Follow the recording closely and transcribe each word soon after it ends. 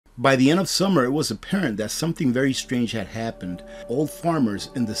By the end of summer, it was apparent that something very strange had happened. Old farmers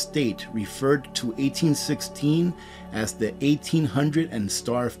in the state referred to 1816 as the 1800 and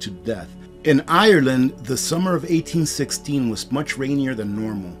starved to death. In Ireland, the summer of 1816 was much rainier than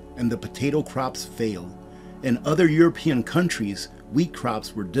normal, and the potato crops failed. In other European countries, wheat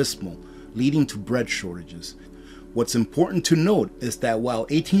crops were dismal, leading to bread shortages. What's important to note is that while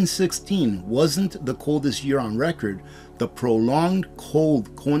 1816 wasn't the coldest year on record, the prolonged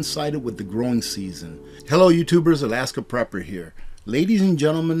cold coincided with the growing season. Hello YouTubers, Alaska Prepper here. Ladies and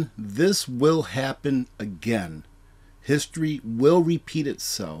gentlemen, this will happen again. History will repeat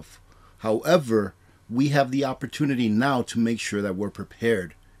itself. However, we have the opportunity now to make sure that we're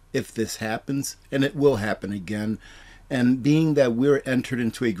prepared if this happens, and it will happen again. And being that we're entered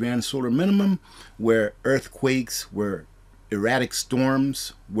into a grand solar minimum where earthquakes, where erratic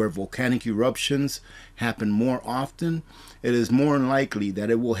storms, where volcanic eruptions happen more often, it is more than likely that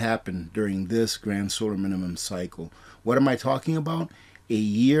it will happen during this grand solar minimum cycle. What am I talking about? A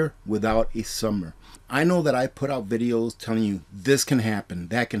year without a summer. I know that I put out videos telling you this can happen,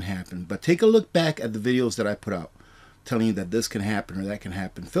 that can happen, but take a look back at the videos that I put out telling you that this can happen or that can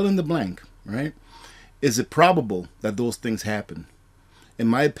happen. Fill in the blank, right? Is it probable that those things happen? In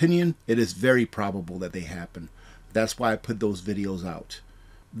my opinion, it is very probable that they happen. That's why I put those videos out.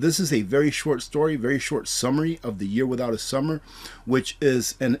 This is a very short story, very short summary of the year without a summer, which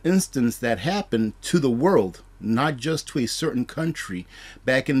is an instance that happened to the world, not just to a certain country,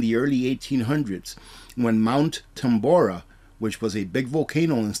 back in the early 1800s, when Mount Tambora, which was a big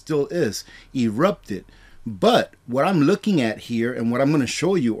volcano and still is, erupted. But what I'm looking at here and what I'm going to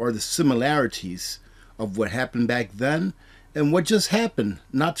show you are the similarities of what happened back then and what just happened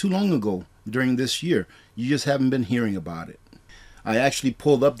not too long ago during this year. You just haven't been hearing about it. I actually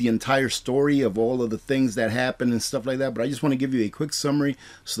pulled up the entire story of all of the things that happened and stuff like that, but I just want to give you a quick summary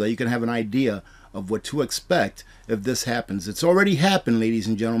so that you can have an idea of what to expect if this happens. It's already happened, ladies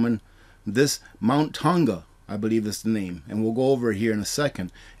and gentlemen. This Mount Tonga, I believe is the name, and we'll go over it here in a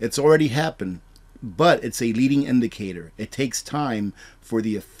second. It's already happened, but it's a leading indicator. It takes time for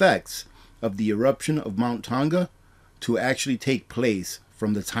the effects of the eruption of Mount Tonga to actually take place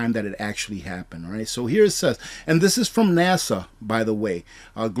from the time that it actually happened. All right, so here it says, and this is from NASA, by the way,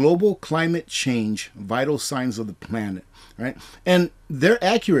 global climate change, vital signs of the planet. Right, and they're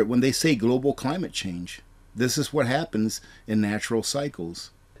accurate when they say global climate change. This is what happens in natural cycles.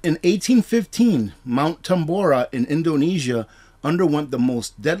 In 1815, Mount Tambora in Indonesia underwent the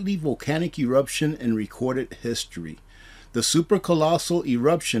most deadly volcanic eruption in recorded history. The supercolossal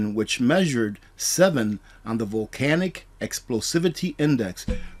eruption, which measured 7 on the volcanic explosivity index.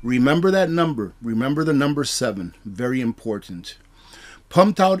 Remember that number. Remember the number 7. Very important.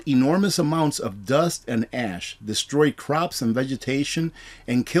 Pumped out enormous amounts of dust and ash, destroyed crops and vegetation,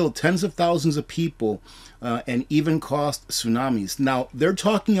 and killed tens of thousands of people, and even caused tsunamis. Now, they're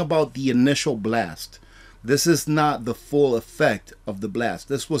talking about the initial blast. This is not the full effect of the blast.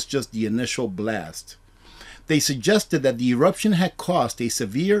 This was just the initial blast. They suggested that the eruption had caused a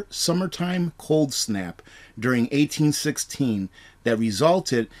severe summertime cold snap during 1816 that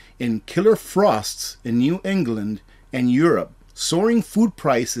resulted in killer frosts in New England and Europe. Soaring food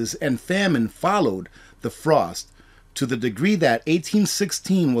prices and famine followed the frost to the degree that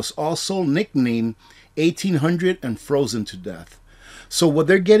 1816 was also nicknamed 1800 and frozen to death. So what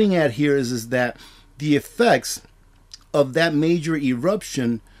they're getting at here is that the effects of that major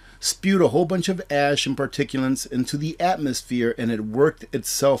eruption spewed a whole bunch of ash and particulates into the atmosphere, and it worked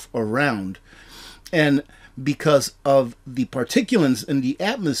itself around. And because of the particulates in the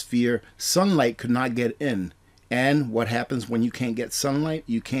atmosphere, sunlight could not get in. And what happens when you can't get sunlight?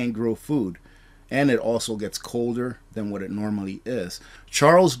 You can't grow food. And it also gets colder than what it normally is.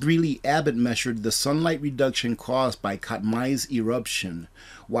 Charles Greeley Abbott measured the sunlight reduction caused by Katmai's eruption,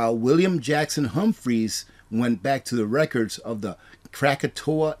 while William Jackson Humphreys went back to the records of the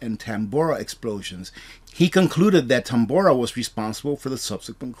Krakatoa and Tambora explosions. He concluded that Tambora was responsible for the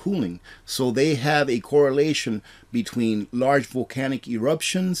subsequent cooling. So they have a correlation between large volcanic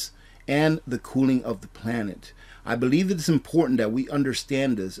eruptions and the cooling of the planet. I believe it's important that we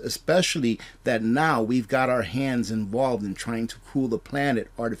understand this, especially that now we've got our hands involved in trying to cool the planet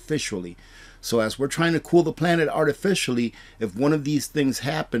artificially. So as we're trying to cool the planet artificially, if one of these things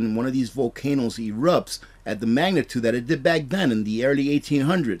happen, one of these volcanoes erupts at the magnitude that it did back then in the early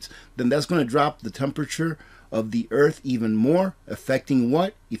 1800s, then that's going to drop the temperature of the earth even more, affecting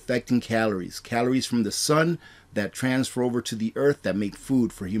what? Affecting calories. Calories from the sun that transfer over to the earth that make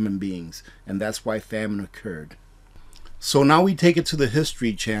food for human beings. And that's why famine occurred. So now we take it to the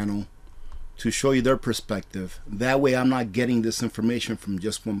History Channel to show you their perspective. That way I'm not getting this information from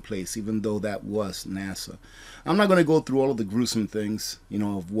just one place, even though that was NASA. I'm not going to go through all of the gruesome things, you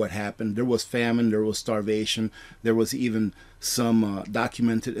know, of what happened. There was famine, there was starvation, there was even some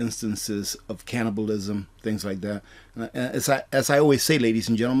documented instances of cannibalism, things like that. As I always say, ladies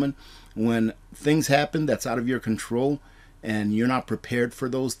and gentlemen, when things happen that's out of your control and you're not prepared for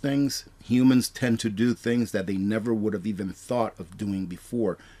those things, humans tend to do things that they never would have even thought of doing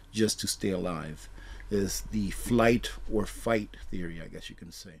before, just to stay alive. Is the flight or fight theory, I guess you can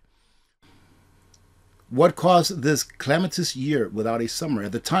say. What caused this calamitous year without a summer?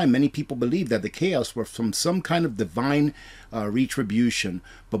 At the time, many people believed that the chaos was from some kind of divine retribution,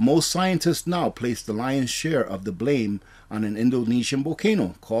 but most scientists now place the lion's share of the blame on an Indonesian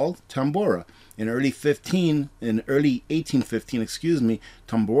volcano called Tambora. In early 1815,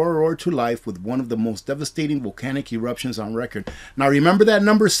 Tambora roared to life with one of the most devastating volcanic eruptions on record. Now remember that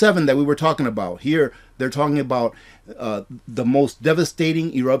number 7 that we were talking about. Here they're talking about the most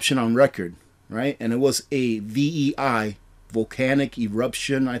devastating eruption on record, right? And it was a VEI, volcanic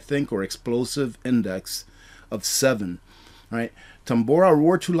eruption, I think, or explosive index of 7, right? Tambora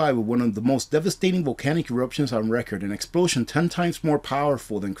roared to life with one of the most devastating volcanic eruptions on record, an explosion 10 times more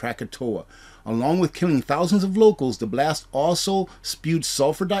powerful than Krakatoa. Along with killing thousands of locals, the blast also spewed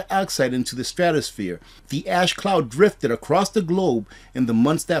sulfur dioxide into the stratosphere. The ash cloud drifted across the globe in the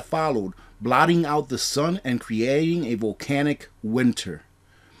months that followed, blotting out the sun and creating a volcanic winter.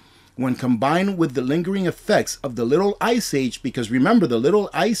 When combined with the lingering effects of the Little Ice Age, because remember the Little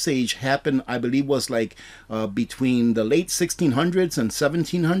Ice Age happened, I believe, was like between the late 1600s and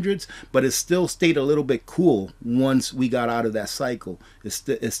 1700s, but it still stayed a little bit cool once we got out of that cycle.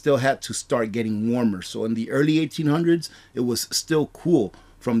 It still had to start getting warmer. So in the early 1800s, it was still cool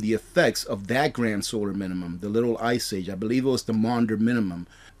from the effects of that grand solar minimum, the Little Ice Age. I believe it was the Maunder minimum.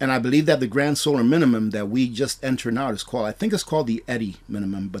 And I believe that the grand solar minimum that we just entered now is called, I think it's called the Eddy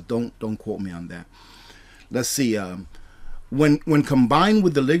minimum, but don't quote me on that. Let's see. When combined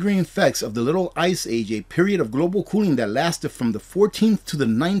with the lingering effects of the Little Ice Age, a period of global cooling that lasted from the 14th to the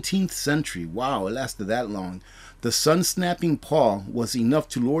 19th century. Wow, it lasted that long. The sun snapping paw was enough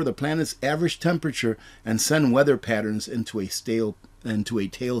to lower the planet's average temperature and send weather patterns into a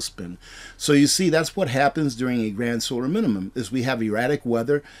tailspin. So you see, that's what happens during a grand solar minimum, is we have erratic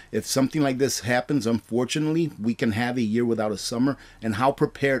weather. If something like this happens, unfortunately, we can have a year without a summer. And how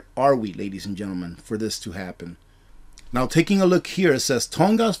prepared are we, ladies and gentlemen, for this to happen? Now, taking a look here, it says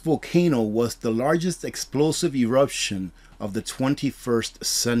Tonga's volcano was the largest explosive eruption of the 21st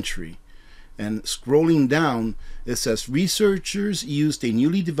century. And scrolling down, it says researchers used a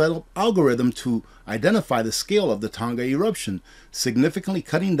newly developed algorithm to identify the scale of the Tonga eruption, significantly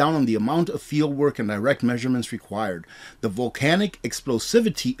cutting down on the amount of field work and direct measurements required. The Volcanic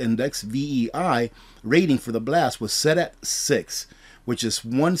Explosivity Index, VEI, rating for the blast was set at 6, which is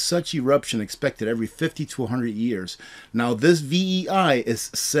one such eruption expected every 50 to 100 years. Now, this VEI is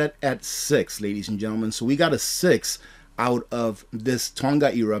set at 6, ladies and gentlemen. So we got a 6 out of this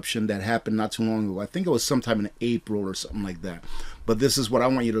Tonga eruption that happened not too long ago. I think it was sometime in April or something like that. But this is what I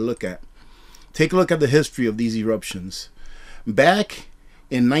want you to look at. Take a look at the history of these eruptions. Back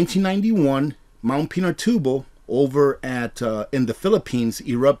in 1991, Mount Pinatubo over at in the Philippines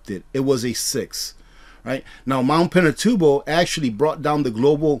erupted. It was a 6. Right? Now, Mount Pinatubo actually brought down the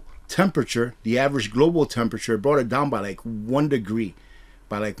global temperature, the average global temperature, brought it down by like 1 degree,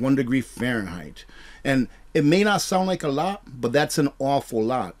 by like 1 degree Fahrenheit. And it may not sound like a lot, but that's an awful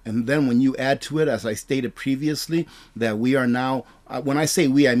lot. And then when you add to it, as I stated previously, that we are now, when I say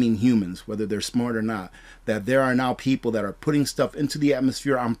we, I mean humans, whether they're smart or not, that there are now people that are putting stuff into the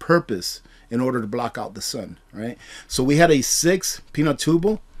atmosphere on purpose in order to block out the sun, right? So we had a 6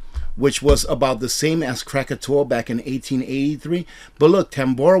 Pinatubo, which was about the same as Krakatoa back in 1883. But look,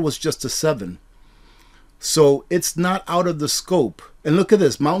 Tambora was just a 7. So it's not out of the scope. And look at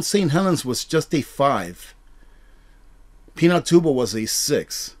this, Mount St. Helens was just a 5. Pinatubo was a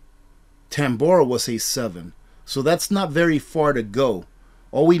 6. Tambora was a 7. So that's not very far to go.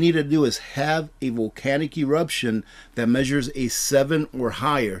 All we need to do is have a volcanic eruption that measures a 7 or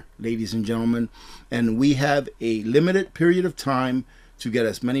higher, ladies and gentlemen. And we have a limited period of time to get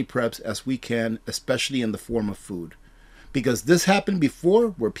as many preps as we can, especially in the form of food. Because this happened before,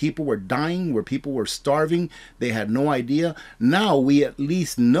 where people were dying, where people were starving. They had no idea. Now we at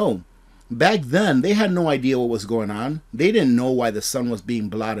least know. Back then, they had no idea what was going on. They didn't know why the sun was being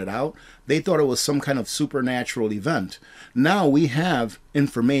blotted out. They thought it was some kind of supernatural event. Now we have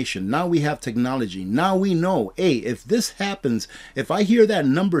information. Now we have technology. Now we know, hey, if this happens, if I hear that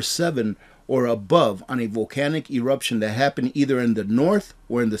number 7 or above on a volcanic eruption that happened either in the north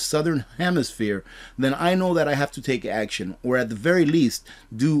or in the southern hemisphere, then I know that I have to take action, or at the very least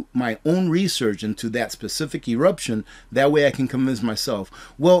do my own research into that specific eruption. That way I can convince myself.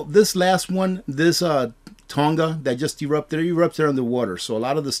 Well, this last one, this Tonga that just erupted, it erupted underwater. So a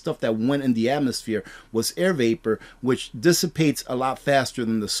lot of the stuff that went in the atmosphere was air vapor, which dissipates a lot faster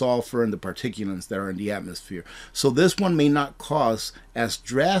than the sulfur and the particulates that are in the atmosphere. So this one may not cause as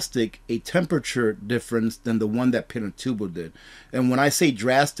drastic a temperature difference than the one that Pinatubo did. And when I say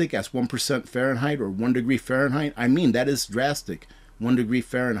drastic as 1% Fahrenheit or 1 degree Fahrenheit, I mean that is drastic. 1 degree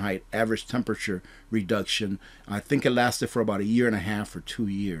Fahrenheit average temperature reduction. I think it lasted for about 1.5 or 2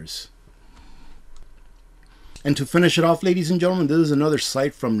 years. And to finish it off, ladies and gentlemen, this is another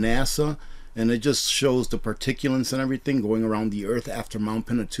site from NASA, and it just shows the particulates and everything going around the Earth after Mount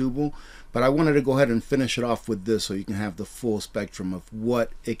Pinatubo. But I wanted to go ahead and finish it off with this so you can have the full spectrum of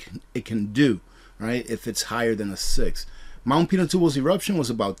what it can do, right, if it's higher than a 6. Mount Pinatubo's eruption was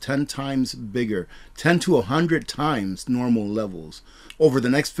about 10 times bigger, 10 to 100 times normal levels. Over the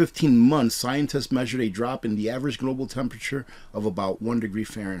next 15 months, scientists measured a drop in the average global temperature of about 1 degree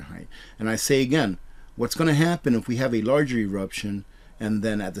Fahrenheit. And I say again, what's going to happen if we have a larger eruption and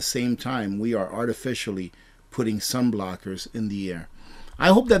then at the same time we are artificially putting sun blockers in the air? I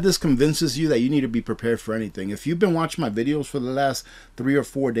hope that this convinces you that you need to be prepared for anything. If you've been watching my videos for the last 3 or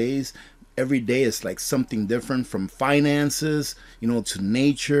 4 days, every day is like something different, from finances, to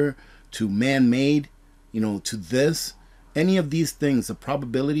nature, to man-made, to this. Any of these things, the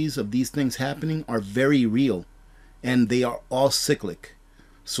probabilities of these things happening are very real, and they are all cyclic.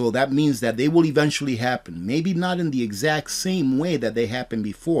 So that means that they will eventually happen. Maybe not in the exact same way that they happened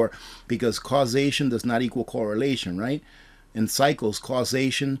before, because causation does not equal correlation, right? In cycles,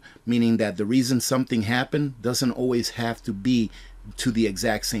 causation, meaning that the reason something happened, doesn't always have to be to the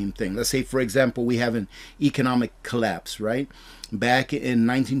exact same thing. Let's say, for example, we have an economic collapse, right? Back in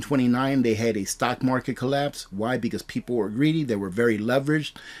 1929, they had a stock market collapse. Why? Because people were greedy, they were very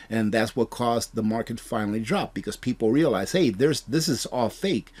leveraged, and that's what caused the market to finally drop, because people realized, hey, this is all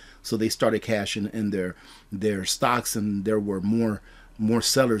fake. So they started cashing in their stocks, and there were more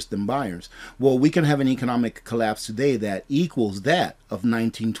sellers than buyers. Well, we can have an economic collapse today that equals that of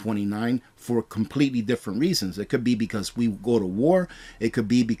 1929 for completely different reasons. It could be because we go to war. It could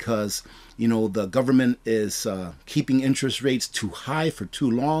be because, the government is keeping interest rates too high for too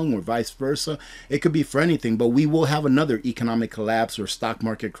long, or vice versa. It could be for anything, but we will have another economic collapse or stock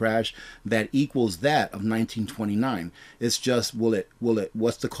market crash that equals that of 1929. It's just,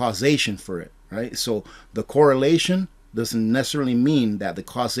 what's the causation for it, right? So the correlation doesn't necessarily mean that the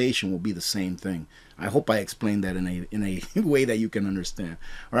causation will be the same thing. I hope I explained that in a way that you can understand.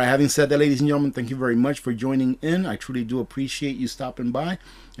 All right, having said that, ladies and gentlemen, thank you very much for joining in. I truly do appreciate you stopping by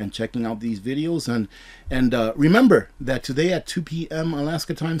and checking out these videos. And remember that today at 2 p.m.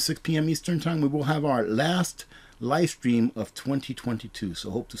 Alaska time, 6 p.m. Eastern time, we will have our last live stream of 2022. So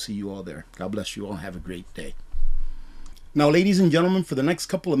hope to see you all there. God bless you all. Have a great day. Now, ladies and gentlemen, for the next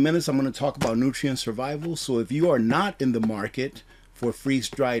couple of minutes, I'm going to talk about nutrient survival. So if you are not in the market for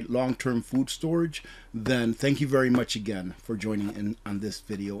freeze-dried long-term food storage, then thank you very much again for joining in on this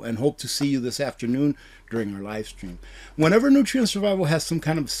video, and hope to see you this afternoon during our live stream. Whenever nutrient survival has some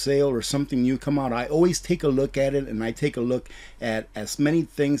kind of sale or something new come out, I always take a look at it, and I take a look at as many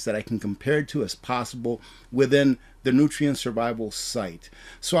things that I can compare it to as possible within the nutrient survival site.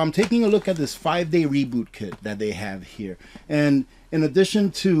 So I'm taking a look at this 5-day reboot kit that they have here, and in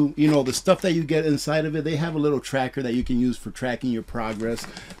addition to the stuff that you get inside of it, they have a little tracker that you can use for tracking your progress.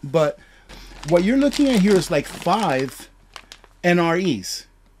 But what you're looking at here is like 5 NREs.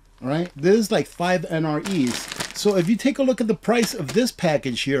 All right, this is like 5 NREs. So if you take a look at the price of this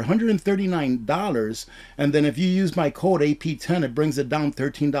package here, $139, and then if you use my code AP10, it brings it down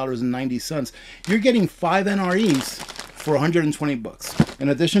 $13.90. You're getting 5 NREs for 120 bucks. In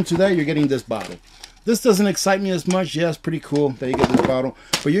addition to that, you're getting this bottle. This doesn't excite me as much. Yeah, it's pretty cool that you get this bottle,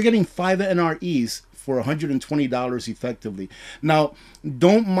 but you're getting 5 NREs for $120 effectively. Now,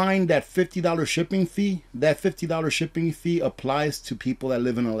 don't mind that $50 shipping fee. That $50 shipping fee applies to people that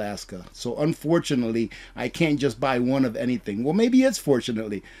live in Alaska. So unfortunately, I can't just buy one of anything. Well, maybe it's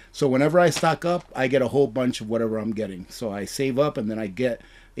fortunately. So whenever I stock up, I get a whole bunch of whatever I'm getting. So I save up, and then I get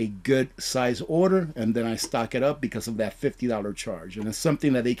a good size order, and then I stock it up because of that $50 charge, and it's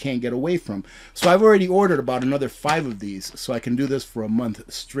something that they can't get away from. So I've already ordered about another 5 of these, so I can do this for a month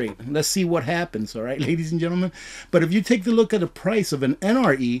straight. Let's see what happens. All right, ladies and gentlemen. But if you take the look at the price of an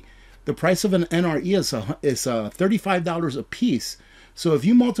NRE, the price of an NRE is $35 a piece. So if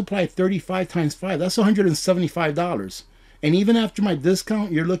you multiply 35 times 5, that's $175. And even after my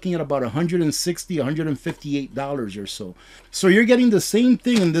discount, you're looking at about $160, $158 or so. So you're getting the same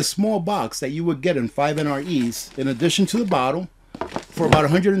thing in this small box that you would get in 5 NREs, in addition to the bottle, for about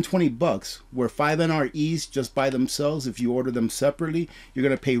 120 bucks, where 5 NREs just by themselves, if you order them separately, you're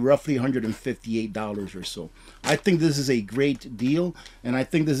going to pay roughly $158 or so. I think this is a great deal, and I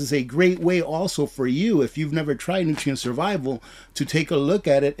think this is a great way also for you, if you've never tried Nutrient Survival, to take a look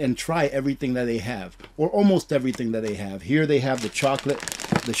at it and try everything that they have, or almost everything that they have. Here they have the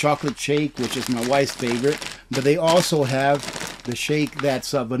chocolate shake, which is my wife's favorite, but they also have the shake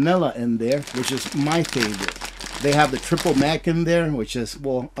that's vanilla in there, which is my favorite. They have the triple mac in there, which is,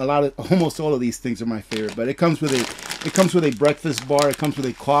 well, almost all of these things are my favorite. But it comes with a breakfast bar. It comes with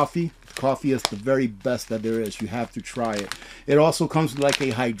a coffee. Coffee is the very best that there is. You have to try it. It also comes with like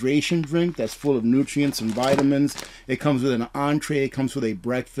a hydration drink that's full of nutrients and vitamins. It comes with an entree. It comes with a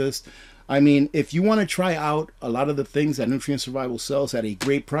breakfast. I mean, if you want to try out a lot of the things that Nutrient Survival sells at a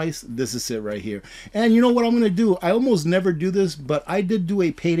great price, this is it right here. And you know what I'm going to do? I almost never do this, but I did do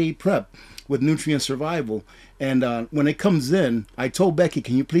a payday prep with Nutrient Survival. And when it comes in, I told Becky,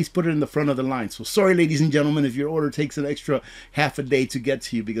 can you please put it in the front of the line? So sorry, ladies and gentlemen, if your order takes an extra half a day to get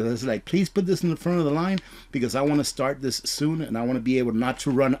to you, because I was like, please put this in the front of the line, because I want to start this soon, and I want to be able not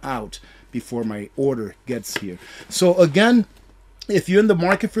to run out before my order gets here. So again, if you're in the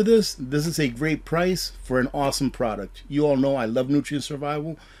market for this, this is a great price for an awesome product. You all know I love Nutrient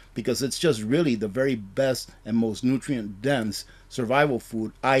Survival because it's just really the very best and most nutrient-dense survival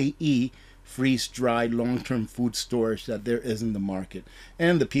food, i.e., freeze-dried long-term food storage that there is in the market.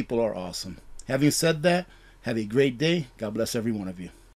 And the people are awesome. Having said that, have a great day. God bless every one of you.